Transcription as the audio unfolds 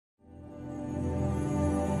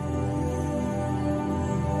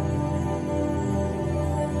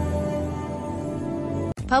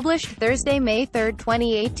Published Thursday, May 3,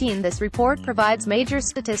 2018. This report provides major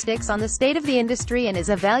statistics on the state of the industry and is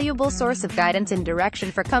a valuable source of guidance and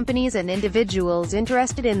direction for companies and individuals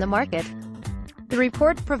interested in the market. The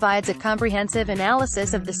report provides a comprehensive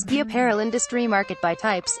analysis of the ski apparel industry market by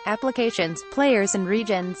types, applications, players and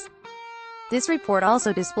regions. This report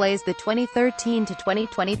also displays the 2013 to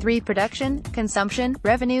 2023 production, consumption,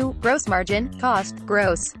 revenue, gross margin, cost,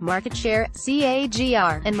 gross, market share,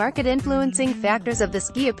 CAGR, and market influencing factors of the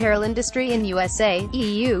ski apparel industry in USA,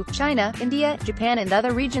 EU, China, India, Japan and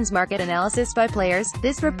other regions. Market analysis by players.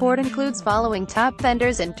 This report includes following top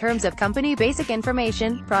vendors in terms of company basic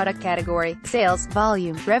information: product category, sales,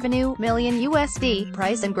 volume, revenue, million USD,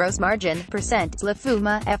 price and gross margin, percent,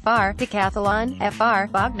 Lafuma, FR, Decathlon,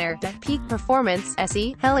 FR, Wagner, Peak Performance,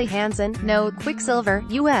 SE, Helly Hansen, Node, Quicksilver,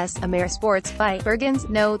 US, Amer Sports, FI, Bergens,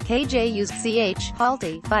 Node, KJ Used CH,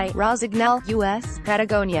 Halti, FI, Rosignol, US,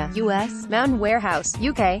 Patagonia, US, Mountain Warehouse,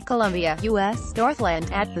 UK, Columbia, US,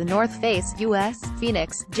 Northland, At the North Face, US,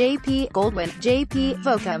 Phoenix, JP, Goldwyn, JP,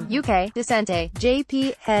 Vocum, UK, Descente,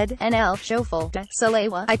 JP, Head, NL, Schofel,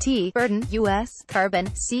 Salewa, IT, Burden, US, Carbon,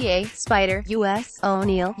 CA, Spider, US,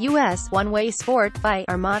 O'Neill, US, One Way Sport, FI,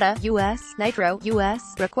 Armada, US, Nitro, US,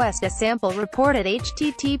 Request a sample report at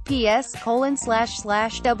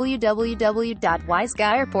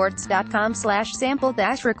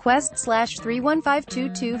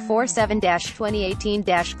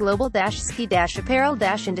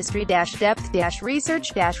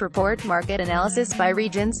Market analysis by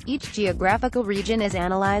regions. Each geographical region is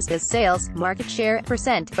analyzed as sales,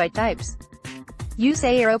 percent by types.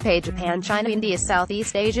 USA, Europe, Japan, China, India,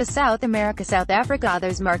 Southeast Asia, South America, South Africa.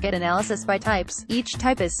 Others. Market analysis by types. Each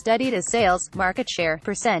type is studied as sales, market share,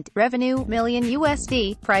 percent, revenue, million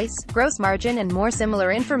USD, price, gross margin and more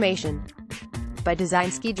similar information. By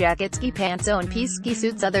design: ski jacket, ski pants, own piece, ski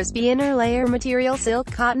suits. Others. Be inner layer material: silk,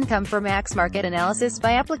 cotton, comfort. Max. Market analysis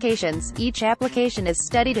by applications. Each application is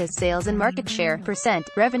studied as sales and market share, percent,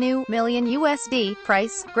 revenue, million USD,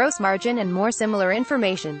 price, gross margin and more similar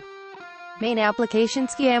information. Main application: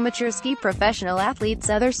 ski amateur, ski professional athletes.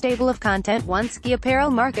 Other. Table of content. 1. Ski apparel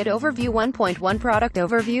market overview. 1.1 Product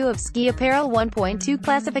overview of ski apparel. 1.2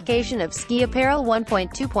 Classification of ski apparel.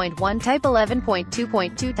 1.2.1 Type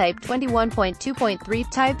 11.2.2 Type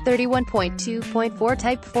 21.2.3 Type 31.2.4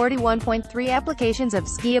 Type 41.3 Applications of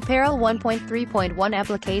ski apparel. 1.3.1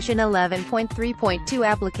 Application 11.3.2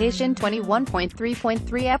 Application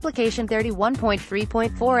 21.3.3 Application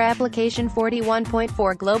 31.3.4 Application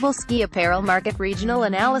 41.4 Global ski apparel market regional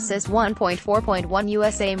analysis. 1.4.1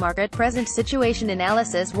 USA market present situation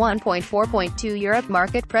analysis. 1.4.2 Europe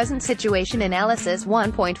market present situation analysis.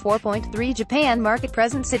 1.4.3 Japan market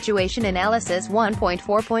present situation analysis.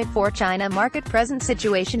 1.4.4 China market present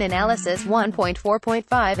situation analysis.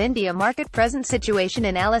 1.4.5 India market present situation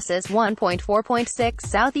analysis. 1.4.6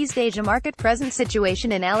 Southeast Asia market present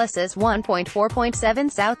situation analysis. 1.4.7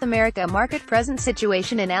 South America market present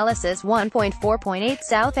situation analysis. 1.4.8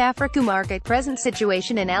 South Africa market present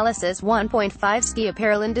situation analysis. 1.5 Ski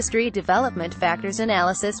apparel industry development factors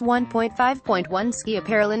analysis. 1.5.1 Ski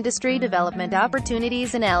apparel industry development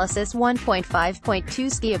opportunities analysis.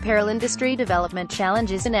 1.5.2 Ski apparel industry development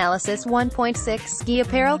challenges analysis. 1.6 Ski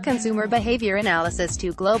apparel consumer behavior analysis.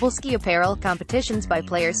 2 Global ski apparel competitions by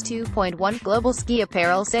players. 2.1 Global ski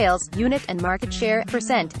apparel sales, unit and market share,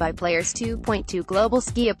 percent by players. 2.2 Global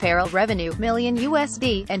ski apparel revenue, million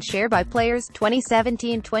USD, and share by players.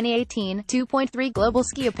 2017-2018. 2.3 Global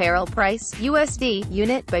ski apparel price, USD,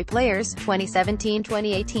 unit by players.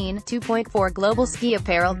 2017-2018. 2.4 Global ski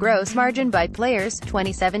apparel gross margin by players.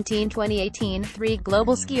 2017-2018. 3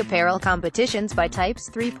 Global ski apparel competitions by types.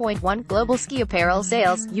 3.1 Global ski apparel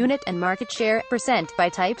sales, unit and market share, percent by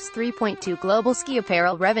types. 3.2 Global ski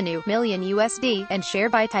apparel revenue, million USD, and share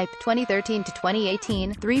by type.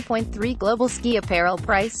 2013-2018. 3.3 Global ski apparel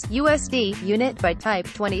price, USD, unit by type.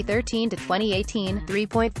 2013-2018.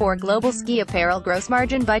 3.4 Global ski apparel gross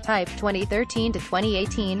margin by type.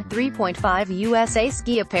 2013-2018. 3.5 USA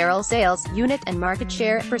ski apparel sales, unit and market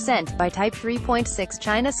share, percent by type. 3.6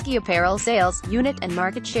 China ski apparel sales, unit and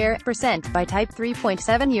market share, percent by type.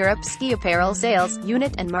 3.7 Europe ski apparel sales,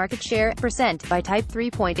 unit and market share, percent by type.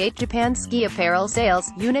 3.8 Japan ski apparel sales,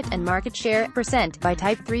 unit and market share, percent by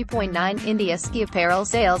type. 3.9 India ski apparel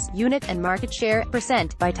sales, unit and market share,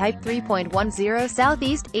 percent by type. 3.10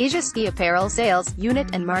 Southeast Asia ski apparel sales, unit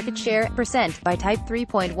and market share, percent by type.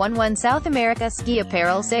 3.11 South America ski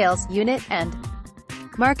apparel sales, unit and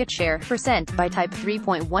Market share, percent by type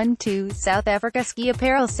 3.12 South Africa Ski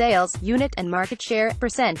Apparel sales, unit and market share,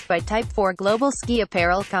 percent by type 4 Global Ski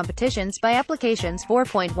Apparel competitions by applications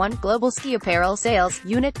 4.1 Global Ski Apparel sales,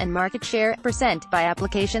 unit and market share, percent by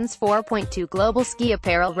applications 4.2 Global Ski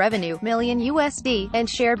Apparel revenue, million USD, and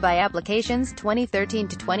share by applications 2013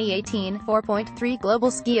 to 2018, 4.3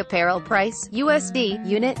 Global Ski Apparel price, USD,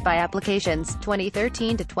 unit by applications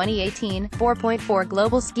 2013 to 2018, 4.4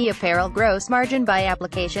 Global Ski Apparel gross margin by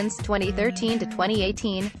applications 2013 to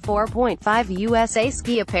 2018, 4.5 USA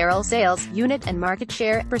Ski Apparel sales, unit and market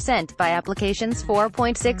share, percent by applications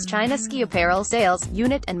 4.6 China Ski Apparel sales,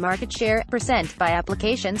 unit and market share, percent by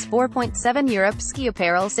applications 4.7 Europe Ski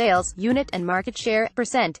Apparel sales, unit and market share,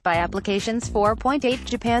 percent by applications 4.8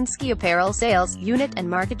 Japan Ski Apparel sales, unit and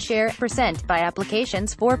market share, percent by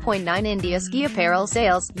applications 4.9 India Ski Apparel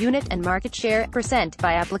sales, unit and market share, percent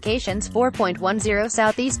by applications 4.10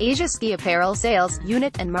 Southeast Asia Ski Apparel sales,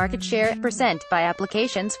 unit and market share, percent by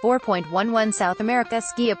applications 4.11 South America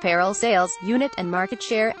Ski Apparel sales, unit and market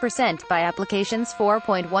share, percent by applications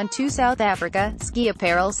 4.12 South Africa Ski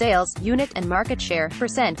Apparel sales, unit and market share,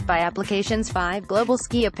 percent by applications 5 Global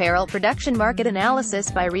Ski Apparel production market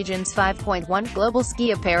analysis by regions 5.1 Global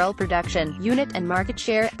Ski Apparel production, unit and market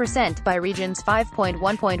share, percent by regions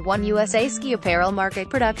 5.1.1 USA Ski Apparel market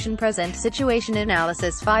production present situation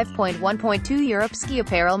analysis 5.1.2 Europe Ski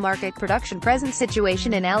Apparel market production present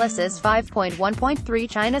situation analysis 5.1.3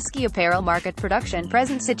 China Ski Apparel market production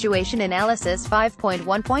present situation analysis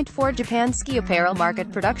 5.1.4 Japan Ski Apparel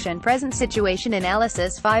market production present situation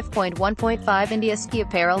analysis 5.1.5 India Ski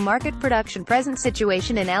Apparel market production present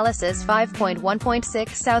situation analysis 5.1.6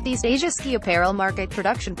 Southeast Asia Ski Apparel market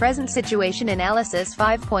production present situation analysis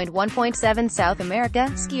 5.1.7 South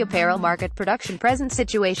America Ski Apparel market production present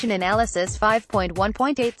situation analysis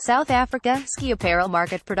 5.1.8 South Africa Ski Apparel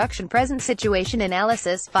market production present situation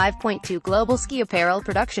analysis 5.2 Global Ski Apparel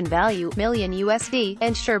production value, million USD,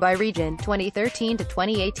 and share by region, 2013 to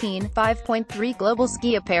 2018, 5.3 Global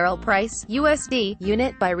Ski Apparel price, USD,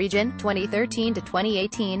 unit by region, 2013 to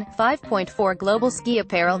 2018, 5.4 Global Ski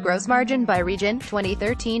Apparel gross margin by region,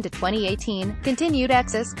 2013 to 2018, continued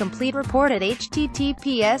access complete report at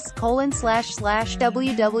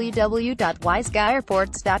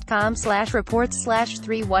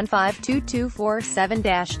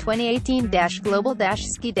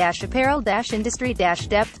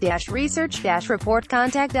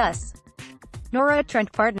Contact us. Nora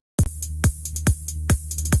Trent Partner.